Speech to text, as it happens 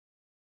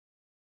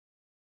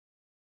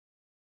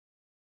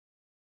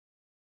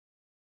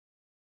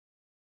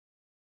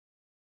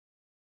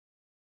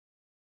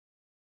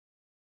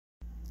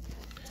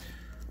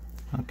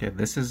Okay,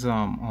 this is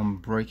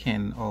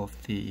unbreaking of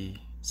the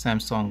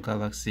Samsung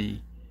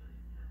Galaxy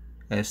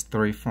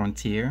S3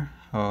 Frontier.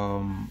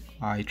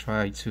 I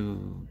tried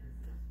to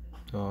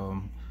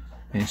um,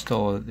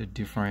 install the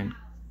different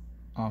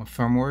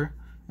firmware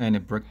and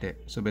it broke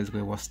it. So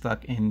basically, it was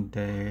stuck in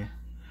the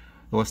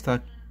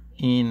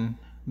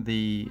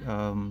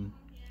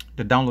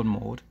download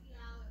mode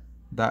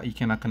that you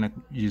cannot connect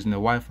using the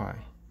Wi-Fi.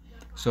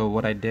 So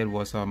what I did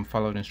was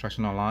follow the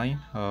instruction online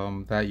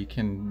that you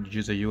can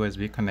use a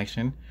USB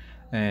connection,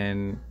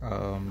 and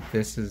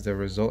this is the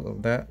result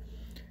of that.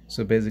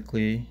 So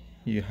basically,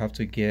 you have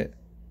to get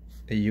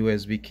a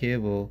USB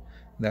cable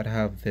that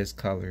have these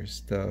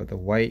colors: the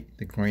white,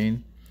 the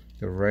green,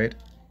 the red,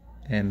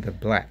 and the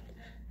black,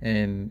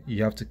 and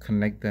you have to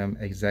connect them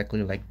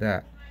exactly like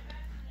that.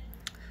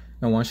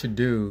 And once you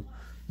do,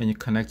 and you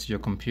connect to your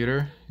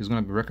computer, it's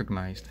going to be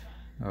recognized,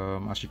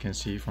 as you can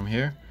see from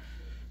here.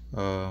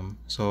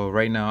 So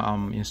right now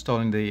I'm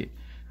installing the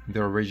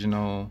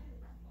original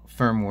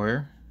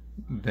firmware,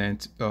 then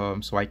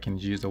so I can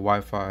use the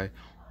Wi-Fi,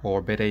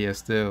 or better yet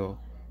still,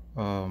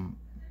 um,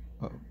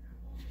 uh,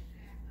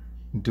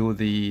 do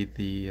the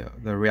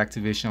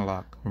reactivation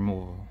lock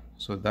removal.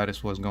 So that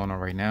is what's going on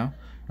right now.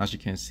 As you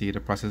can see, the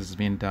process is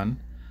being done.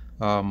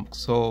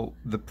 So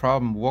the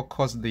problem, what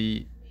caused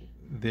the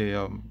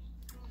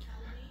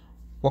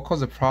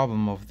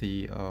problem of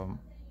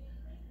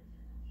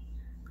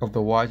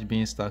the watch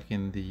being stuck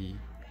in the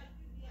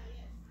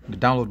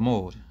download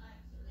mode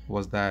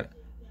was that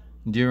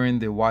during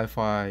the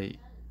Wi-Fi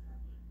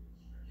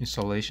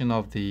installation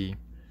of the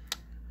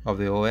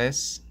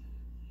OS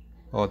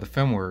or the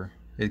firmware,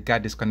 it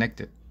got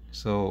disconnected,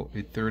 so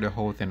it threw the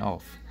whole thing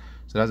off.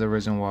 So that's the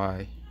reason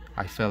why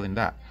I fell in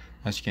that.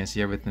 As you can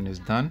see, everything is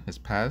done, it's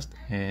passed,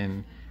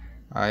 and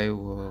I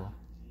will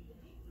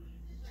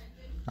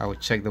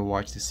check the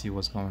watch to see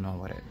what's going on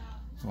with it.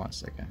 1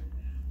 second.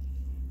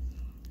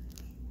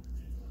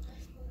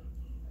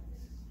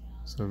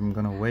 So I'm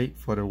gonna wait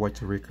for the watch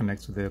to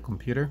reconnect to the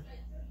computer.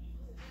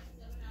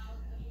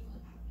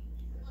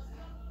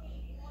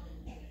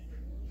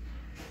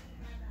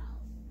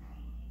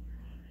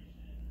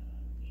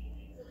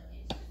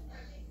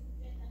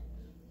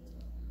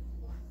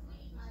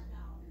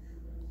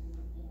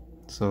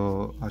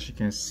 So as you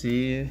can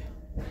see,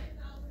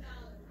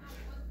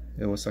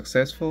 it was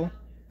successful.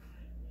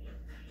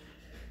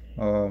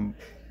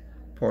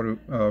 Port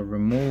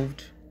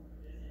removed,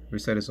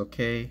 reset is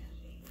okay.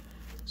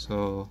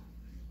 So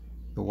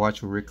the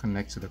watch will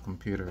reconnect to the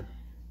computer.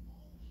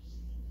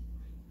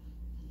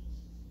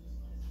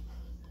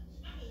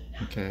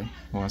 Okay,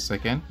 1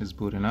 second, it's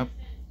booting up.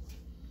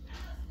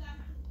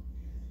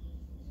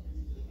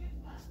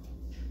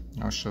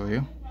 I'll show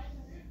you.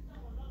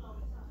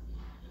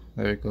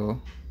 There you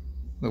go,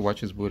 the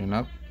watch is booting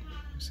up.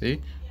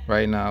 See,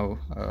 right now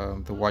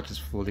the watch is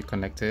fully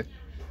connected.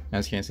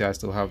 As you can see, I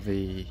still have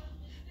the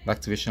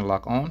activation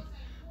lock on.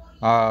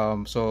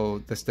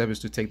 So the step is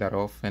to take that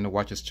off, and the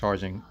watch is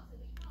charging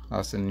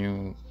as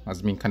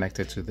being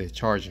connected to the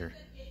charger.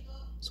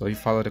 So if you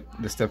follow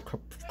the step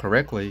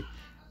correctly,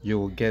 you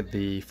will get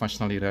the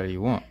functionality that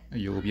you want.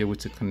 You will be able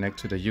to connect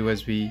to the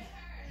USB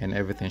and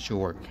everything should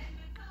work.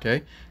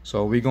 Okay,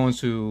 so we're going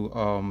to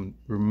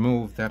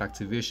remove that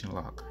activation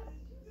lock.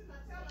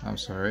 I'm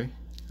sorry,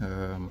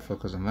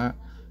 focus on that.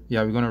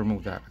 Yeah, we're going to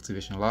remove that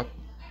activation lock.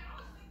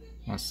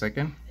 1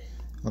 second.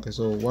 Okay,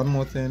 so one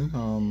more thing,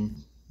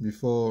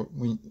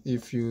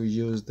 if you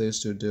use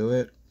this to do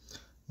it,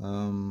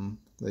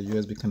 the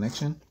USB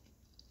connection,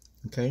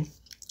 okay,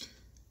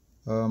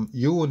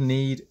 you will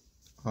need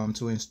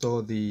to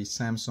install the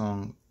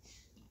Samsung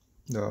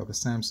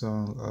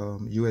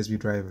USB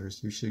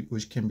drivers,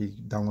 which can be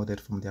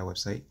downloaded from their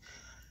website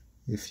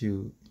if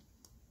you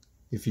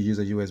use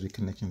a USB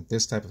connection,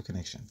 this type of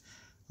connection.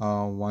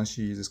 Once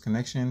you use this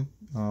connection,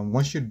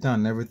 once you're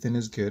done, everything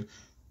is good.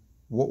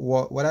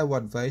 What I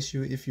would advise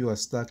you, if you are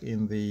stuck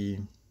in the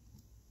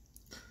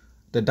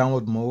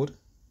download mode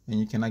and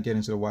you cannot get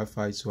into the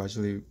Wi-Fi to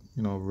actually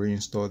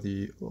reinstall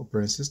the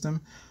operating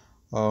system,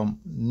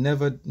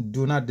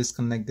 do not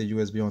disconnect the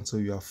USB until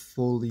you are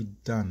fully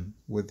done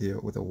with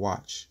the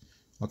watch.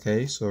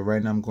 Okay, so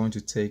right now I'm going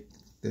to take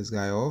this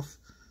guy off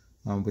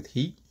with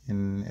heat,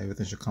 and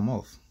everything should come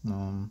off,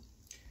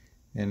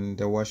 and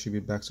the watch should be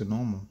back to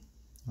normal.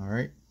 All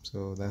right,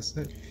 so that's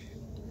it.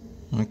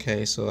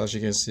 Okay, so as you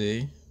can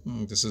see,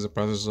 this is the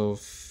process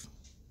of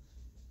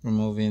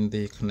removing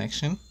the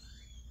connection.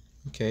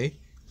 Okay,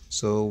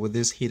 so with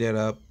this heated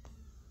up,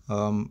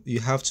 you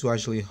have to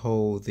actually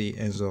hold the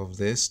ends of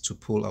this to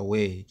pull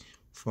away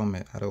from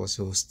it, otherwise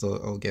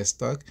it'll get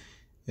stuck,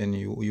 and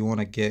you want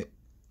to get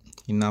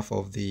enough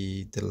of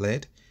the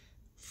lead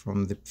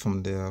from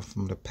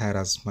the pad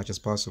as much as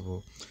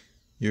possible.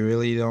 You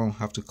really don't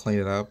have to clean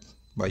it up,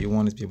 but you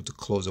want to be able to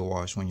close the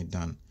watch when you're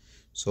done.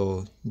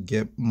 So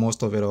get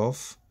most of it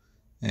off,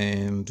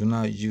 and do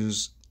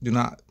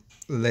not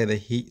let the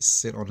heat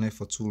sit on it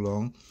for too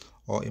long,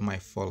 or it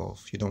might fall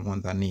off. You don't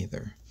want that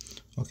neither.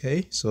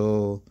 Okay,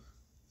 so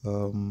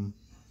I'm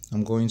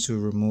going to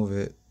remove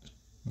it.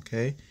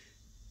 Okay,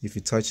 If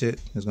you touch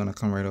it, it's gonna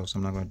come right off. So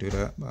I'm not gonna do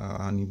that.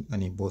 I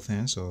need both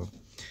hands, so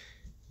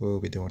we'll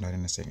be doing that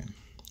in a second.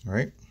 All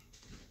right.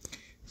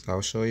 So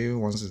I'll show you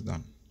once it's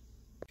done.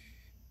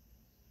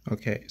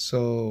 Okay,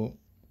 so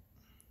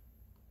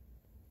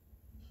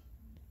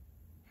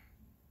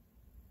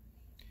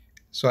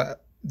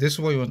this is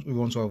what we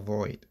want to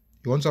avoid.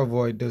 You want to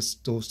avoid those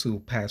two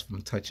paths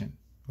from touching.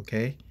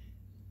 Okay,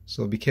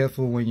 so be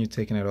careful when you're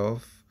taking it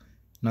off,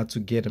 not to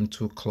get them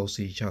too close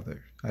to each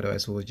other.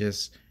 Otherwise, it will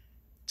just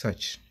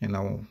touch. And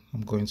now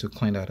I'm going to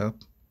clean that up.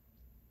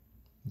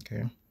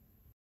 Okay.